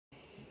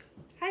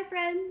Hi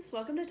friends,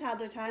 welcome to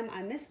Toddler Time.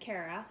 I'm Miss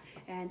Kara,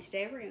 and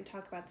today we're going to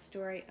talk about the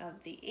story of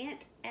the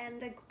ant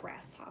and the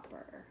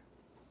grasshopper.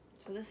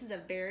 So this is a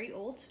very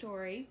old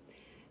story,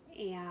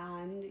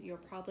 and you're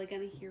probably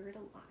going to hear it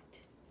a lot.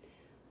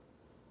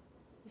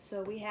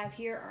 So we have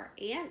here our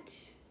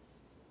ant,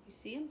 you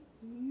see him?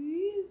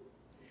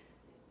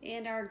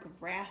 And our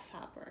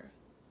grasshopper.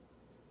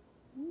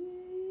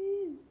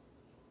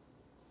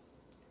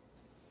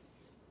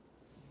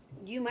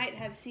 You might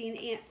have seen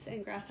ants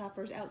and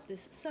grasshoppers out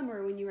this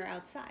summer when you were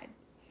outside.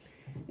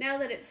 Now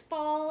that it's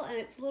fall and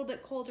it's a little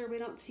bit colder, we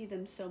don't see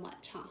them so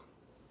much, huh?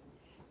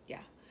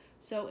 Yeah.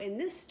 So in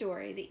this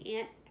story, the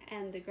ant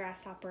and the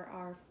grasshopper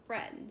are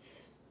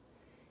friends.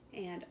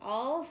 And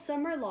all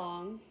summer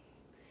long,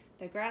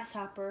 the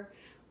grasshopper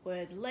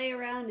would lay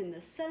around in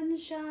the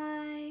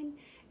sunshine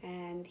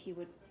and he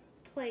would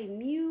play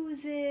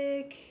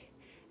music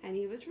and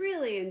he was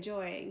really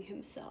enjoying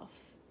himself.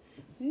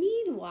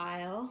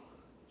 Meanwhile,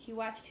 he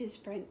watched his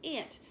friend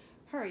Ant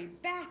hurry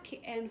back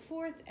and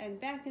forth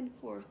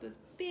with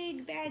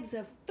big bags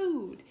of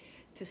food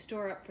to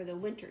store up for the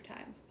winter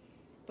time,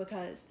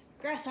 because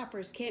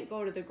grasshoppers can't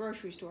go to the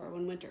grocery store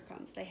when winter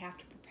comes. They have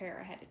to prepare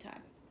ahead of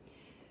time.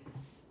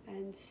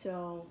 And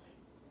so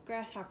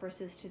Grasshopper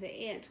says to the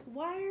ant,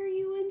 "Why are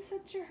you in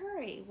such a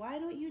hurry? Why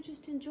don't you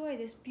just enjoy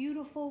this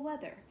beautiful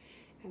weather?"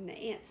 And the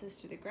ant says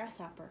to the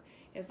grasshopper,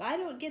 "If I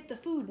don't get the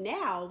food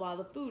now while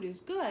the food is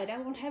good, I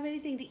won't have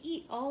anything to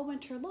eat all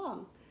winter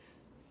long."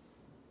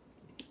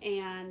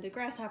 And the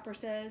grasshopper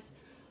says,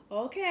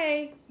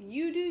 "Okay,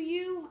 you do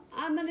you,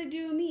 I'm gonna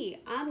do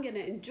me. I'm gonna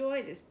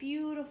enjoy this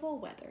beautiful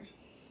weather."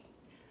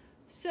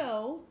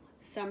 So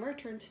summer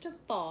turns to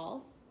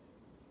fall,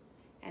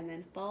 and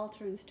then fall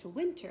turns to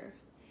winter,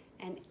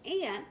 and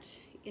Ant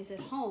is at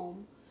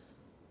home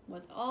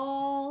with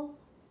all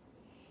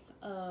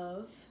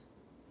of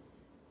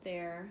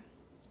their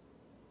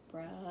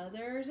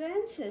brothers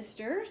and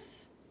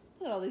sisters.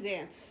 Look at all these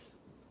ants,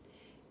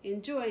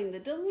 enjoying the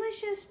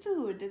delicious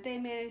food that they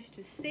managed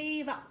to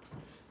save up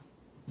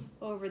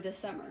over the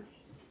summer.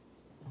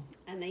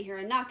 And they hear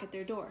a knock at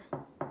their door.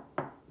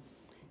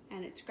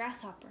 And it's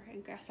Grasshopper.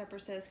 And Grasshopper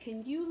says,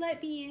 "Can you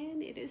let me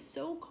in? It is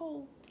so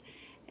cold.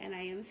 And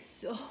I am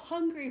so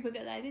hungry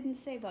because I didn't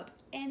save up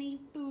any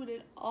food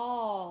at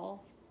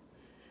all."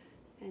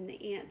 And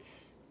the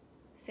ants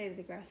say to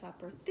the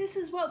grasshopper, "This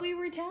is what we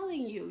were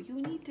telling you. You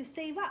need to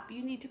save up.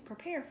 You need to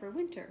prepare for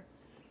winter."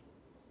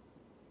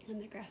 And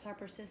the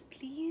grasshopper says,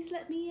 "Please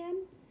let me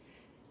in."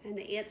 And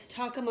the ants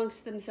talk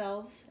amongst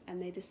themselves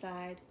and they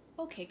decide,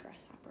 "Okay,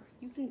 Grasshopper,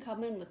 you can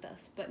come in with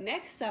us, but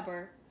next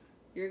summer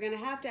you're going to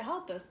have to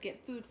help us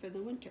get food for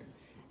the winter."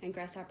 And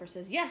Grasshopper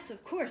says, "Yes,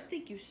 of course,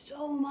 thank you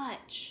so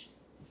much."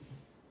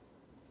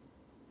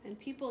 And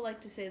people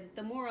like to say that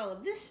the moral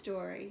of this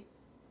story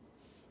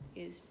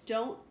is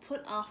don't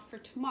put off for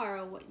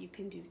tomorrow what you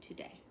can do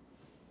today.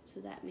 So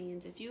that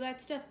means if you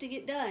got stuff to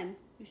get done,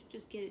 you should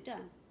just get it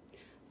done.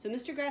 So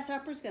Mr.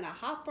 Grasshopper's gonna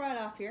hop right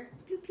off here.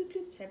 Bloop, bloop,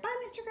 bloop. Say bye,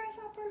 Mr.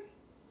 Grasshopper.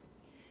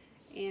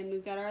 And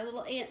we've got our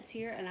little ants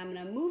here, and I'm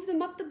gonna move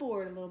them up the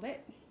board a little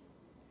bit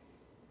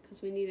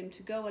because we need them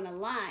to go in a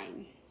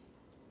line.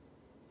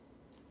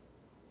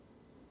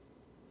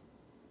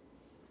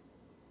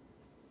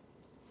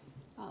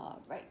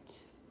 All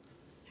right.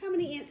 How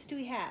many ants do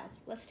we have?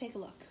 Let's take a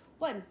look.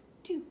 1,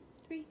 2,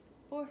 3,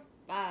 4,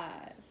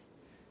 5.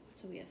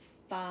 So we have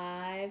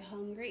 5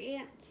 hungry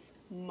ants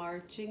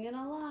marching in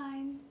a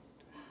line.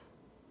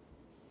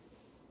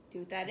 Do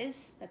you know what that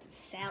is? That's a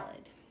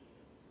salad.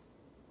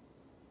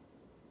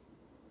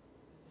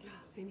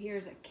 And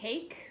here's a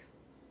cake.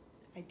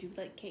 I do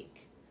like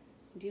cake.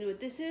 Do you know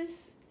what this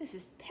is? This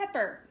is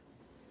pepper.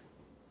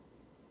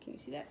 Can you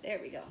see that? There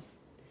we go.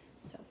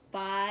 So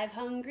 5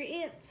 hungry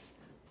ants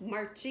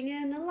marching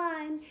in a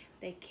line.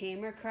 They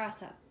came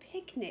across a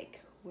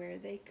picnic where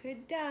they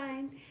could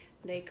dine.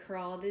 They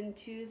crawled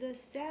into the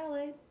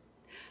salad.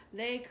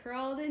 They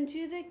crawled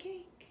into the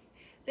cake.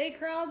 They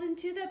crawled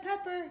into the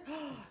pepper.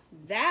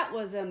 That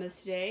was a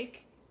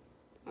mistake.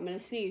 I'm gonna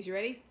sneeze. You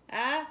ready?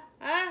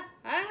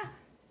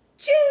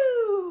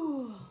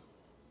 Choo!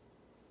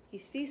 He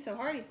sneezed so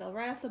hard he fell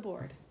right off the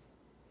board.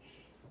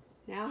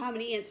 Now how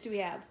many ants do we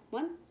have?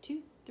 1,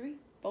 2, 3,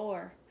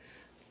 4.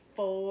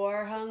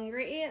 4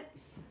 hungry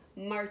ants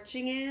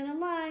marching in a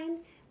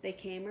line. They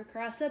came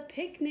across a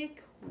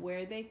picnic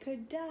where they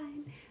could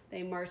dine.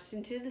 They marched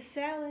into the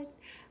salad.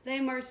 They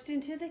marched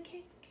into the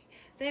cake.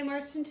 They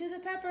marched into the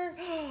pepper.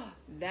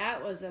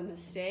 That was a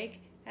mistake.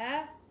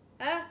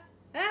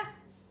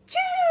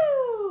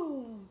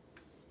 Choo!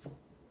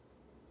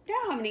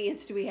 Now how many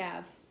ants do we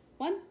have?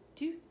 1,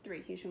 2,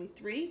 3. Can you show me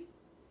 3?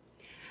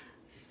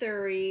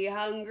 3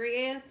 hungry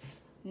ants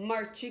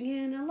marching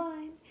in a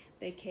line.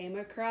 They came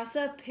across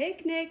a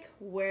picnic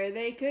where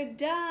they could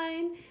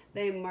dine.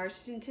 They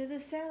marched into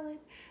the salad.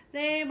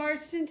 They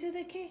marched into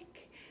the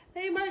cake.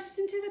 They marched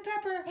into the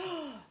pepper.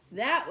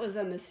 That was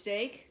a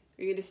mistake.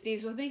 Are you going to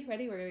sneeze with me?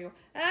 Ready? We're going to go,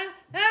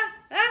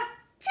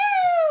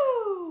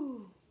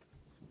 choo!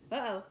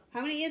 Uh-oh.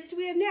 How many ants do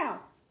we have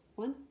now?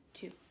 1,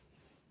 2.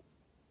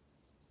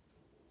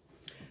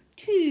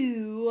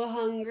 2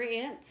 hungry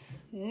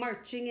ants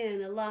marching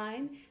in a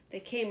line. They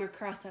came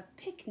across a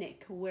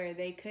picnic where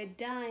they could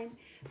dine.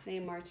 They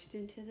marched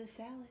into the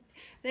salad.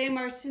 They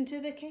marched into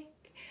the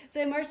cake.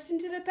 They marched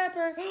into the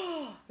pepper.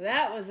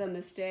 That was a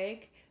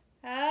mistake.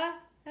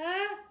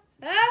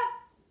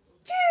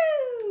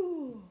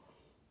 Choo!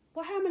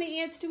 Well, how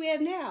many ants do we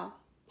have now?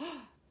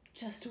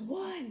 Just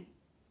 1.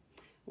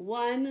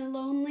 1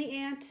 lonely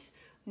ant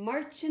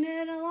marching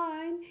in a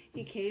line.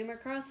 He came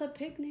across a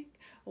picnic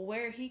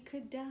where he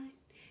could dine.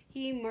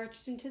 He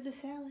marched into the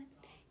salad.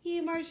 He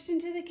marched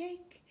into the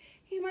cake.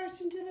 He marched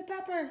into the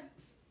pepper.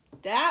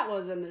 That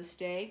was a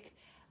mistake.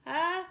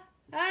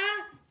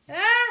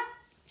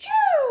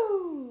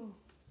 Choo!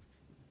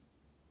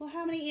 Well,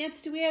 how many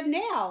ants do we have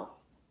now?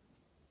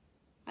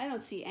 I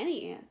don't see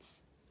any ants.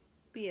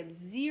 We have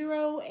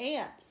 0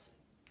 ants.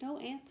 No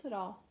ants at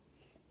all.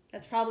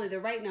 That's probably the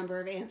right number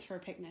of ants for a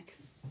picnic.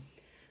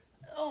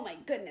 Oh my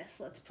goodness,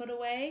 let's put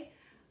away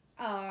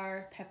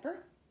our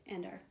pepper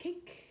and our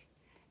cake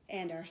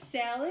and our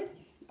salad,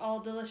 all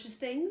delicious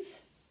things.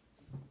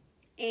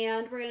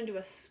 And we're gonna do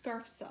a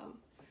scarf song.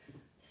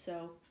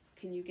 So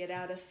can you get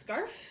out a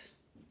scarf?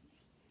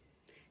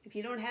 If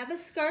you don't have a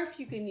scarf,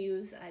 you can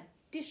use a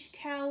dish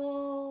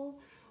towel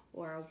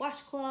or a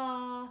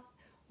washcloth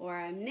or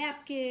a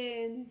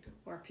napkin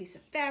or a piece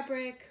of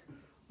fabric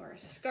or a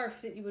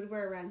scarf that you would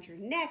wear around your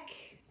neck.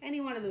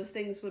 Any one of those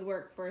things would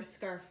work for a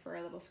scarf, for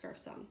a little scarf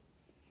song.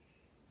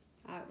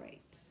 All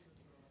right,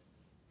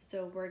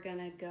 so we're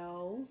gonna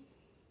go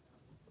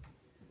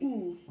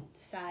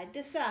side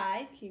to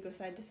side. Can you go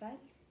side to side?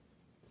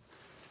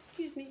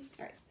 Excuse me.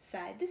 All right,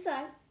 side to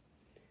side,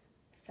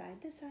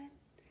 side to side.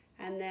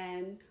 And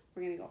then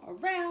we're gonna go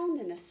around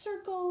in a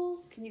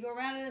circle. Can you go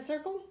around in a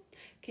circle?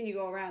 Can you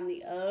go around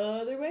the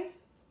other way?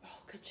 Oh,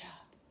 good job.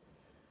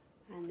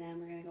 And then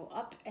we're gonna go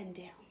up and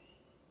down.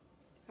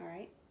 All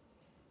right,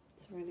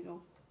 so we're gonna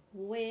go,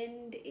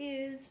 wind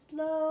is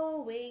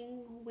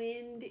blowing,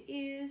 wind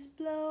is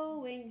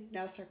blowing.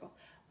 Now circle.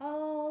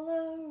 All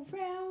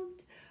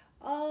around,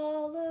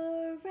 all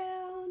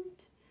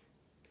around.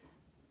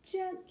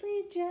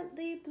 Gently,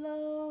 gently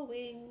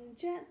blowing,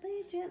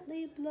 gently,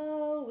 gently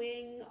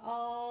blowing.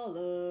 All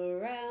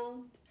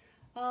around,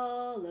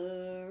 all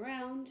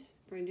around.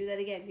 We're gonna do that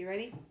again. You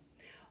ready?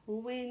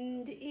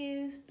 Wind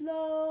is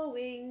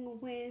blowing,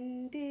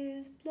 wind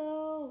is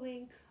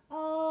blowing.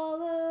 All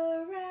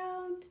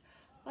around,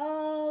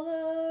 all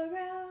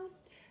around.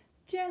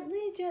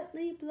 Gently,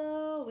 gently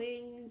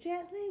blowing,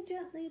 gently,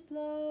 gently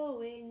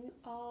blowing.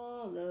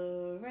 All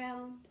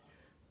around,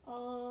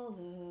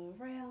 all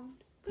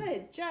around.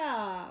 Good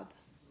job.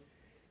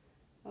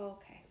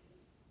 Okay.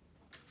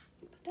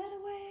 Put that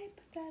away,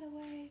 put that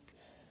away.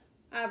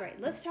 All right,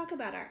 let's talk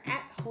about our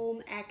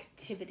at-home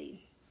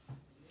activity.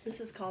 This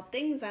is called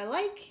Things I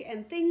Like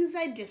and Things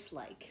I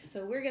Dislike.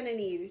 So we're gonna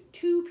need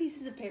 2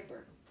 pieces of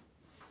paper.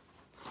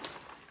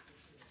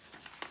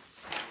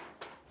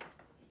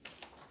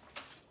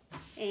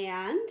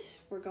 And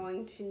we're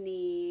going to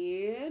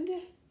need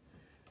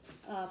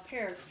a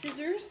pair of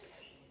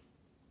scissors,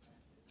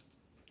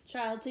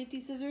 child safety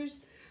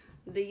scissors.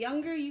 The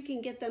younger you can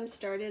get them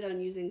started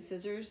on using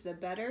scissors, the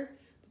better,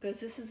 because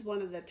this is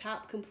one of the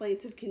top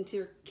complaints of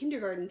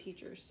kindergarten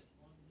teachers,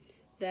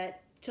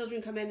 that children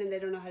come in and they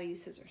don't know how to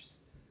use scissors.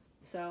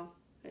 So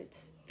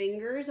it's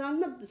fingers on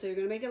the, so you're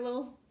gonna make a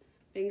little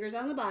fingers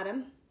on the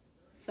bottom,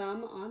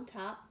 thumb on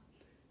top,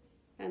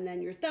 and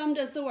then your thumb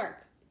does the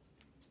work.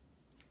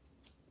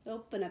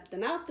 Open up the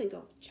mouth and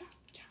go chop,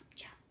 chop,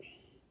 chop.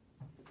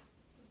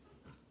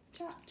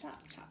 Chop,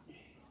 chop, chop.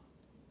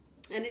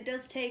 And it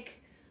does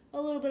take a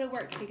little bit of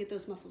work to get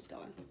those muscles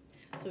going.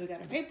 So we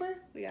got our paper,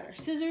 we got our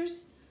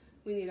scissors,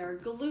 we need our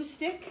glue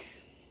stick.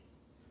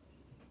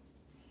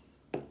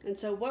 And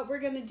so what we're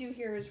gonna do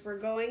here is we're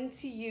going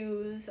to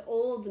use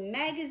old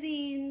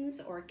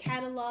magazines or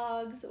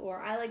catalogs,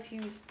 or I like to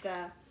use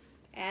the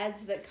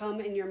ads that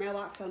come in your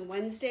mailbox on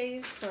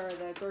Wednesdays for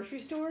the grocery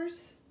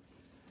stores.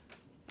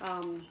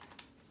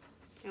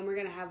 And we're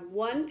gonna have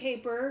one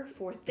paper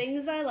for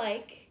things I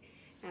like,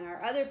 and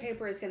our other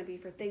paper is gonna be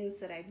for things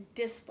that I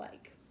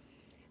dislike.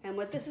 And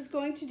what this is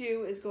going to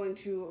do is going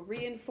to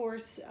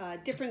reinforce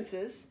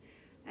differences,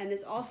 and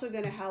it's also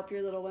gonna help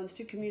your little ones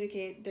to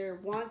communicate their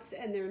wants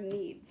and their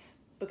needs,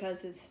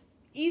 because it's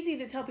easy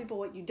to tell people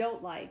what you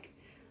don't like,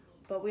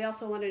 but we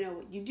also wanna know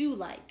what you do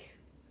like.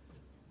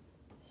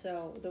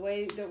 So the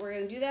way that we're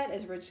gonna do that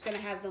is we're just gonna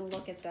have them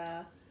look at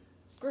the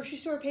grocery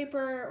store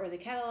paper or the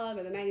catalog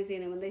or the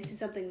magazine, and when they see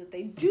something that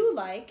they do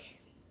like,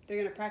 they're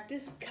gonna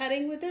practice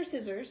cutting with their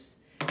scissors,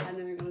 and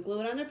then they're gonna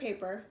glue it on their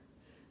paper,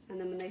 and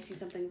then when they see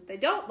something that they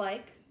don't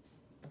like,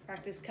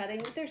 practice cutting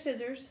with their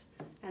scissors,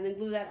 and then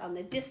glue that on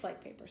the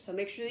dislike paper. So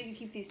make sure that you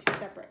keep these 2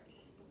 separate.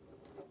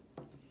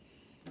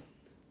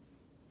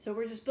 So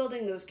we're just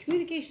building those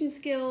communication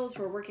skills,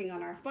 we're working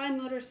on our fine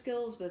motor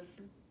skills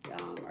with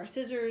our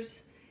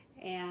scissors,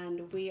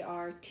 and we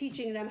are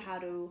teaching them how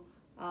to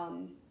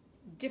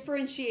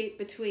differentiate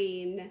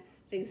between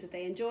things that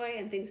they enjoy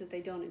and things that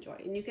they don't enjoy.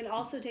 And you can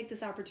also take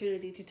this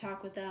opportunity to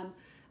talk with them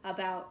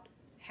about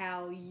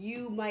how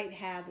you might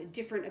have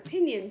different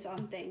opinions on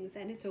things,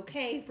 and it's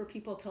okay for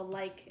people to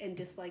like and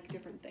dislike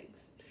different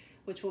things,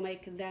 which will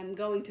make them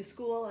going to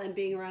school and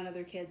being around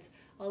other kids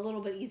a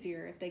little bit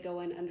easier if they go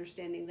in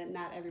understanding that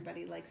not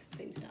everybody likes the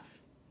same stuff.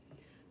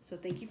 So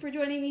thank you for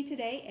joining me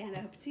today, and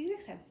I hope to see you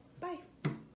next time. Bye.